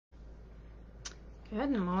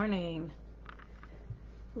Good morning.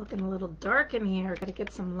 Looking a little dark in here. Gotta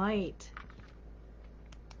get some light.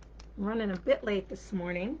 I'm running a bit late this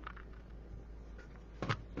morning.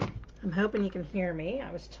 I'm hoping you can hear me. I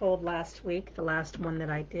was told last week, the last one that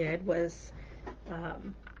I did was it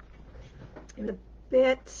was a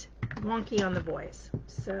bit wonky on the voice.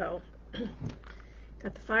 So,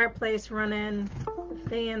 got the fireplace running, the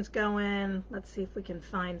fans going. Let's see if we can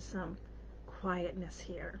find some quietness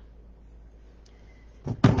here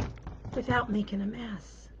without making a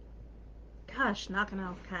mess. Gosh, knocking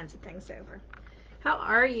all kinds of things over. How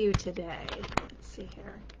are you today? Let's see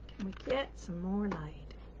here. Can we get some more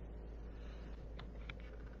light?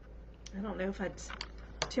 I don't know if it's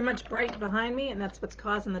too much bright behind me and that's what's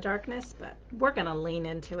causing the darkness, but we're going to lean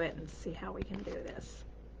into it and see how we can do this.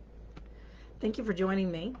 Thank you for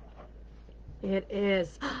joining me. It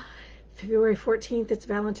is February 14th. It's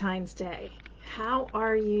Valentine's Day. How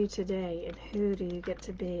are you today, and who do you get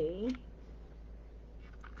to be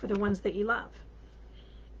for the ones that you love?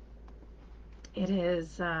 It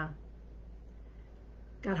is, got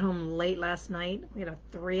home late last night. We had a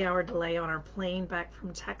 3-hour delay on our plane back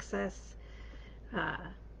from Texas.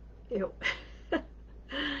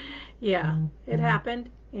 Yeah, it happened,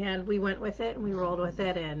 and we went with it, and we rolled with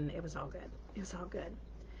it, and it was all good. It was all good.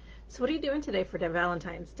 So what are you doing today for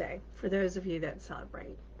Valentine's Day, for those of you that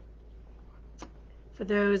celebrate? For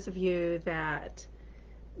those of you that,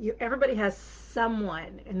 everybody has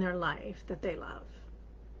someone in their life that they love.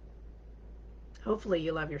 Hopefully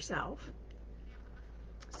you love yourself.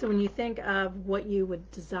 So when you think of what you would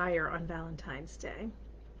desire on Valentine's Day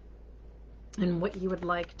and what you would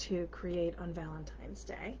like to create on Valentine's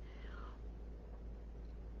Day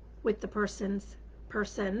with the persons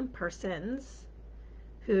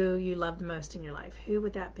who you love the most in your life, who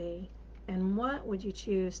would that be? And what would you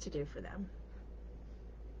choose to do for them?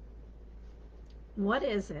 What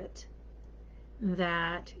is it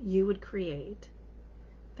that you would create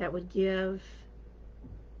that would give,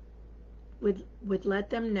 would let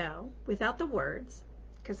them know without the words?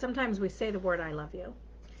 Because sometimes we say the word I love you.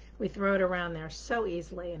 We throw it around there so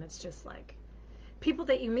easily, and it's just like people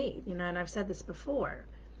that you meet, and I've said this before,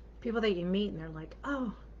 people that you meet and they're like,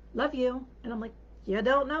 oh, love you. And I'm like, you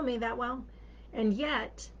don't know me that well. And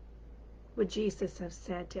yet, would Jesus have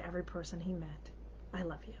said to every person he met, I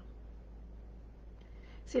love you?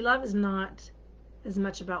 See, love is not as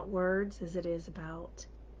much about words as it is about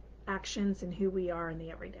actions and who we are in the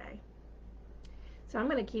everyday. So I'm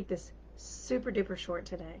going to keep this super duper short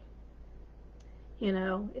today.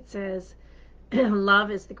 It says, love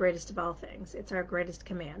is the greatest of all things. It's our greatest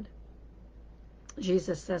command.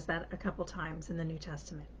 Jesus says that a couple times in the New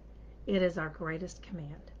Testament. It is our greatest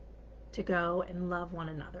command to go and love one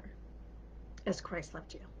another as Christ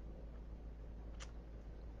loved you.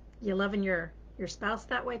 You loving your spouse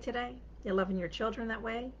that way today? You loving your children that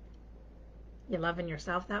way? You loving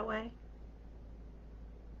yourself that way?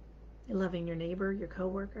 You loving your neighbor, your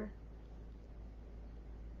coworker?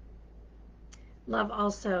 Love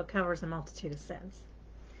also covers a multitude of sins.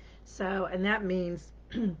 So, and that means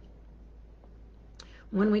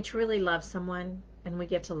when we truly love someone and we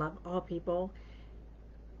get to love all people,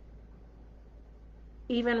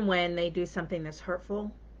 even when they do something that's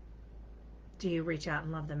hurtful, do you reach out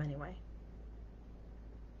and love them anyway?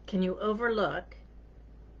 Can you overlook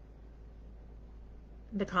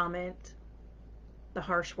the comment, the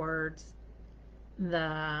harsh words,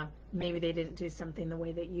 maybe they didn't do something the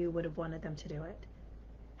way that you would have wanted them to do it?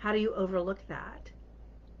 How do you overlook that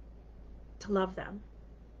to love them?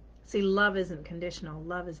 See, love isn't conditional.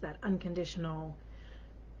 Love is that unconditional,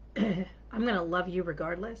 I'm going to love you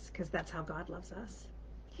regardless, because that's how God loves us.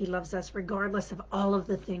 He loves us regardless of all of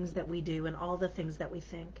the things that we do and all the things that we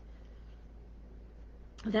think.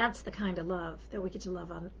 That's the kind of love that we get to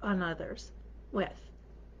love on others with.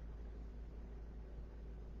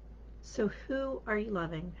 So who are you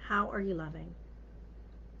loving? How are you loving?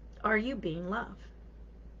 Are you being love?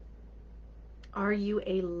 Are you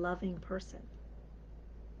a loving person?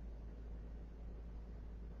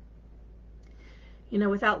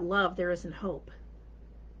 Without love, there isn't hope.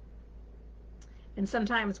 And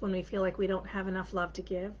sometimes when we feel like we don't have enough love to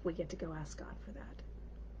give, we get to go ask God for that.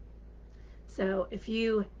 So if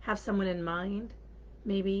you have someone in mind,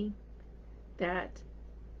 maybe that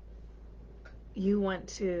you want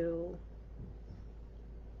to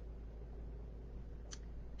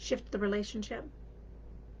shift the relationship,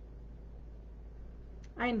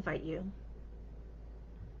 I invite you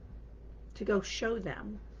to go show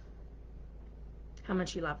them how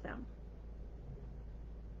much you love them.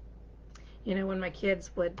 When my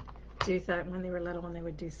kids would do that when they were little and they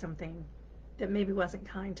would do something that maybe wasn't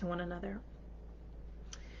kind to one another,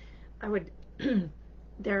 I would,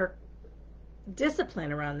 their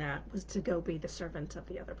discipline around that was to go be the servant of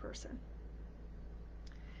the other person.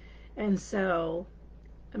 And so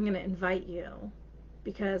I'm going to invite you,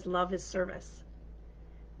 because love is service.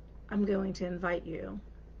 I'm going to invite you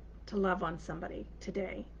to love on somebody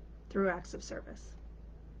today through acts of service.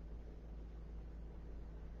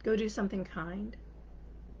 Go do something kind.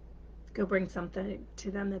 Go bring something to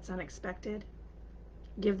them that's unexpected.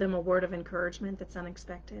 Give them a word of encouragement that's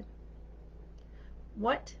unexpected.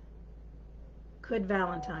 What could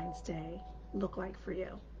Valentine's Day look like for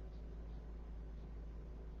you?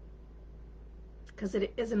 Because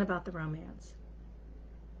it isn't about the romance.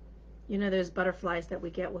 You know those butterflies that we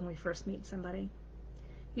get when we first meet somebody?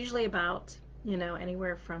 Usually about,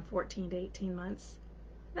 anywhere from 14 to 18 months.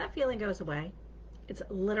 That feeling goes away. It's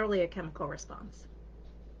literally a chemical response.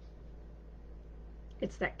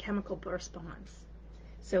 It's that chemical response.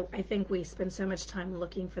 So I think we spend so much time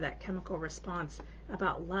looking for that chemical response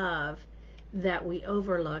about love that we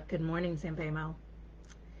overlook, good morning, Zambemo,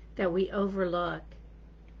 that we overlook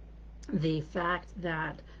the fact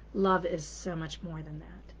that love is so much more than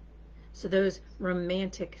that. So those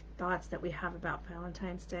romantic thoughts that we have about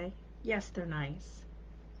Valentine's Day, yes, they're nice.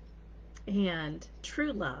 And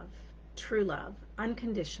true love,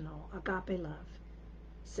 unconditional, agape love,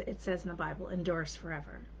 it says in the Bible, endures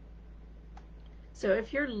forever. So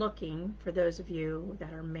if you're looking, for those of you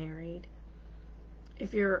that are married,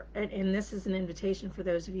 and this is an invitation for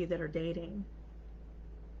those of you that are dating,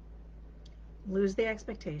 lose the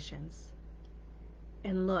expectations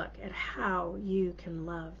and look at how you can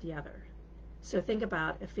love the other. So think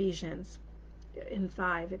about Ephesians in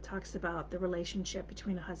 5. It talks about the relationship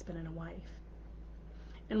between a husband and a wife.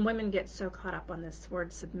 And women get so caught up on this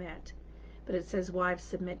word submit, but it says, wives,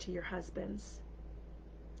 submit to your husbands.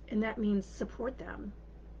 And that means support them.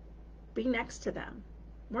 Be next to them.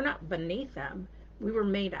 We're not beneath them. Eve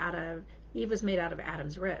was made out of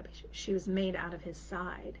Adam's rib. She was made out of his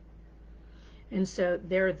side. And so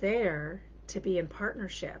they're there to be in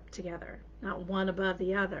partnership together, not one above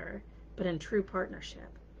the other, but in true partnership.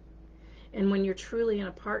 And when you're truly in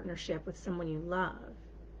a partnership with someone you love,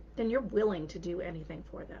 then you're willing to do anything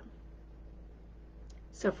for them.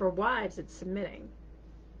 So for wives, it's submitting.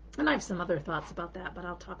 And I have some other thoughts about that, but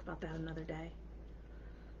I'll talk about that another day.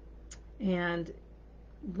 And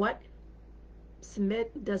what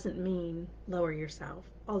submit doesn't mean lower yourself,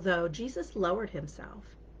 although Jesus lowered himself.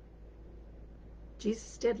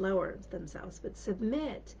 Jesus did lower themselves, but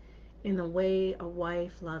submit in the way a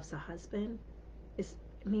wife loves a husband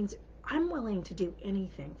means I'm willing to do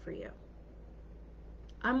anything for you.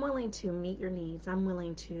 I'm willing to meet your needs. I'm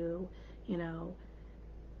willing to,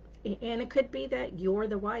 and it could be that you're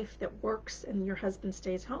the wife that works and your husband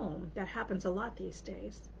stays home. That happens a lot these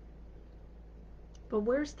days. But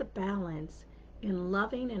where's the balance in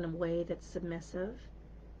loving in a way that's submissive,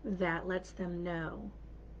 that lets them know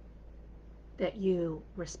that you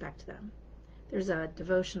respect them? There's a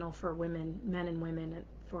devotional for women, men and women,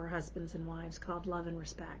 for husbands and wives called Love and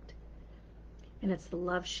Respect. And it's the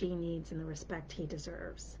love she needs and the respect he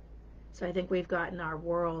deserves. So I think we've gotten, our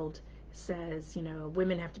world says,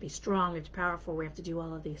 women have to be strong, we have to be powerful, we have to do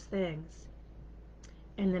all of these things.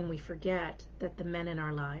 And then we forget that the men in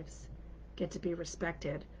our lives get to be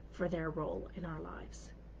respected for their role in our lives.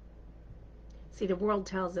 See, the world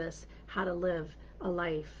tells us how to live a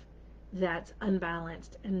life that's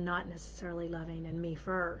unbalanced and not necessarily loving and me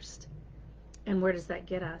first. And where does that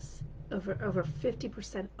get us? Over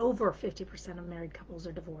 50% of married couples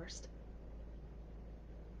are divorced.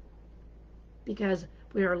 Because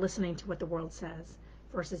we are listening to what the world says,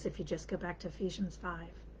 versus if you just go back to Ephesians 5.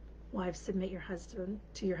 Wives, submit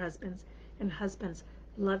to your husbands, and husbands,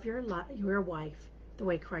 love your wife the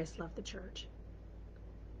way Christ loved the church.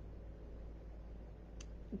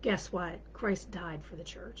 Guess what? Christ died for the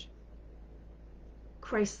church.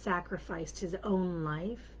 Christ sacrificed his own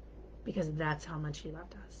life because that's how much he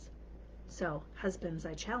loved us. So, husbands,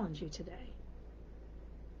 I challenge you today.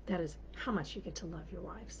 That is how much you get to love your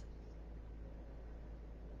wives.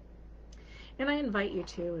 And I invite you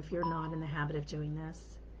to, if you're not in the habit of doing this,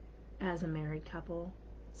 as a married couple,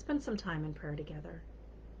 spend some time in prayer together.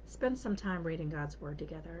 Spend some time reading God's Word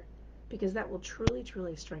together, because that will truly,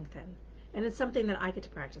 truly strengthen. And it's something that I get to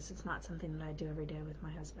practice. It's not something that I do every day with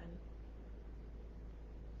my husband.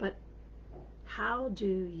 But how do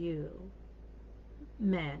you,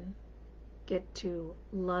 men, get to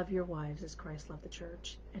love your wives as Christ loved the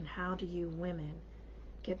church? And how do you, women,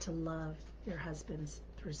 get to love your husbands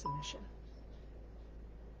through submission?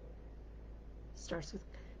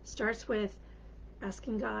 Starts with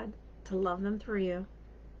asking God to love them through you.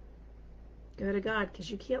 Go to God,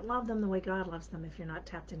 because you can't love them the way God loves them if you're not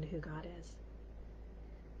tapped into who God is.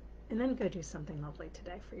 And then go do something lovely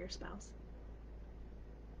today for your spouse.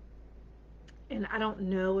 And I don't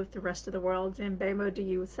know if the rest of the world, Zambemo, do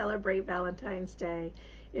you celebrate Valentine's Day?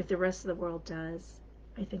 If the rest of the world does,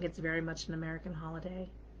 I think it's very much an American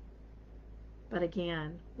holiday. But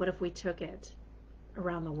again, what if we took it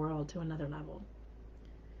around the world to another level?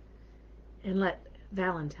 And let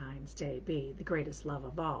Valentine's Day be the greatest love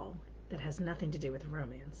of all, that has nothing to do with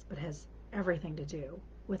romance, but has everything to do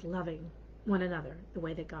with loving one another the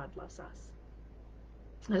way that God loves us.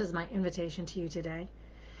 That is my invitation to you today.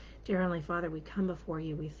 Dear Heavenly Father, we come before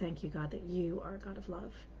you. We thank you, God, that you are a God of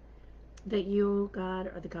love. That you, God,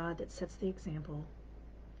 are the God that sets the example.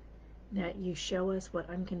 That you show us what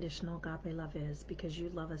unconditional agape love is, because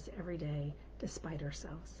you love us every day despite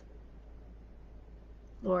ourselves.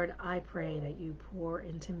 Lord, I pray that you pour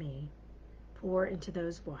into me, pour into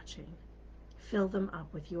those watching. Fill them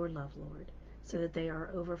up with your love, Lord, so that they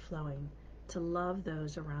are overflowing to love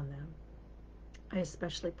those around them. I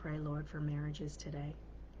especially pray, Lord, for marriages today.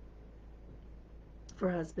 For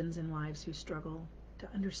husbands and wives who struggle to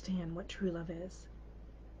understand what true love is,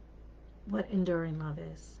 what enduring love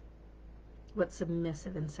is, what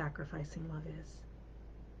submissive and sacrificing love is.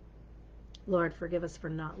 Lord, forgive us for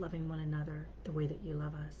not loving one another the way that you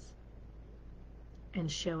love us. And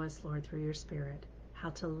show us, Lord, through your Spirit,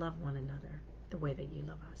 how to love one another the way that you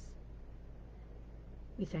love us.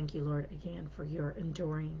 We thank you, Lord, again for your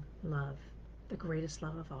enduring love, the greatest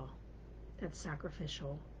love of all, that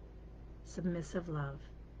sacrificial, submissive love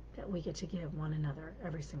that we get to give one another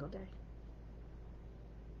every single day.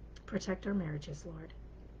 Protect our marriages, Lord.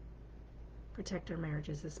 Protect our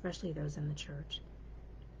marriages, especially those in the church.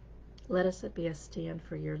 Let us be a stand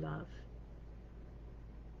for your love.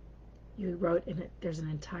 You wrote in it, there's an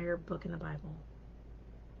entire book in the Bible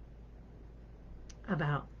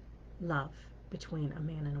about love between a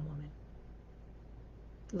man and a woman.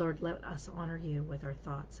 Lord, let us honor you with our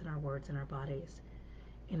thoughts and our words and our bodies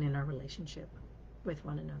and in our relationship with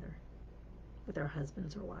one another, with our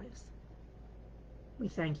husbands or wives. We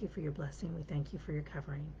thank you for your blessing. We thank you for your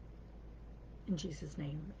covering. In Jesus'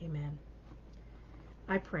 name, amen.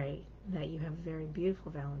 I pray that you have a very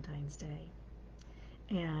beautiful Valentine's Day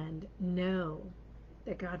and know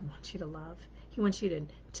that God wants you to love. He wants you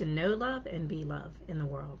to know love and be love in the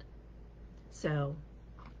world. So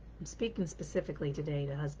I'm speaking specifically today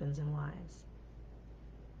to husbands and wives,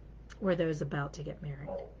 or those about to get married.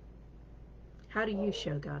 How do you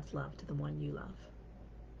show God's love to the one you love?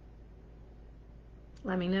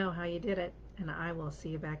 Let me know how you did it, and I will see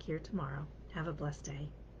you back here tomorrow. Have a blessed day.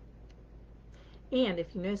 And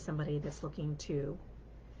if you know somebody that's looking to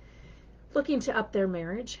up their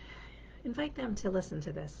marriage, invite them to listen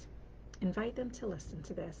to this. Invite them to listen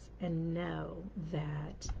to this and know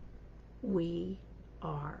that we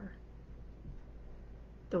are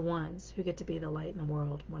the ones who get to be the light in the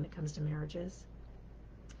world when it comes to marriages.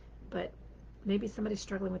 But maybe somebody's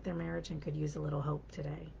struggling with their marriage and could use a little hope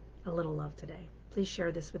today, a little love today. Please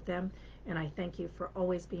share this with them. And I thank you for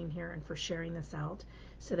always being here and for sharing this out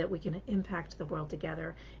so that we can impact the world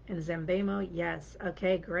together. And Zambemo, yes,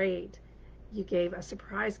 okay, great. You gave a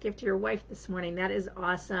surprise gift to your wife this morning. That is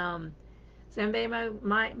awesome. Zambemo,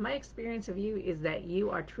 my experience of you is that you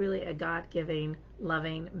are truly a God-giving,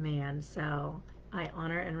 loving man. So I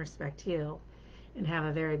honor and respect you, and have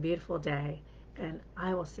a very beautiful day. And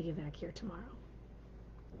I will see you back here tomorrow.